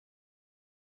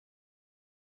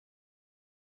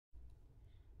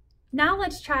Now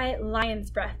let's try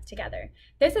lion's breath together.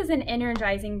 This is an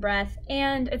energizing breath,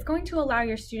 and it's going to allow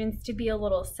your students to be a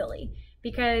little silly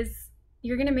because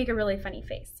you're going to make a really funny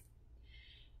face.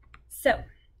 So,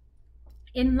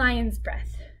 in lion's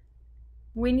breath,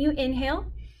 when you inhale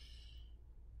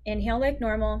like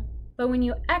normal, but when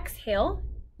you exhale,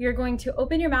 you're going to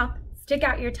open your mouth, stick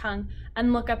out your tongue,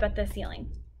 and look up at the ceiling,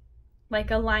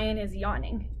 like a lion is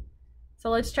yawning. So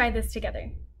let's try this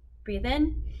together. Breathe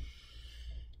in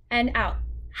and out.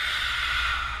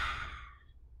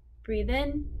 Breathe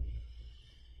in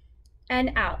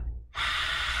and out.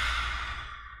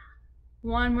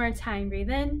 One more time, breathe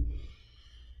in.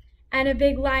 And a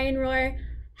big lion roar.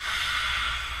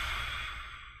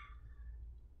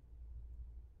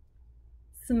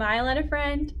 Smile at a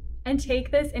friend and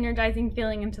take this energizing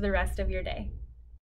feeling into the rest of your day.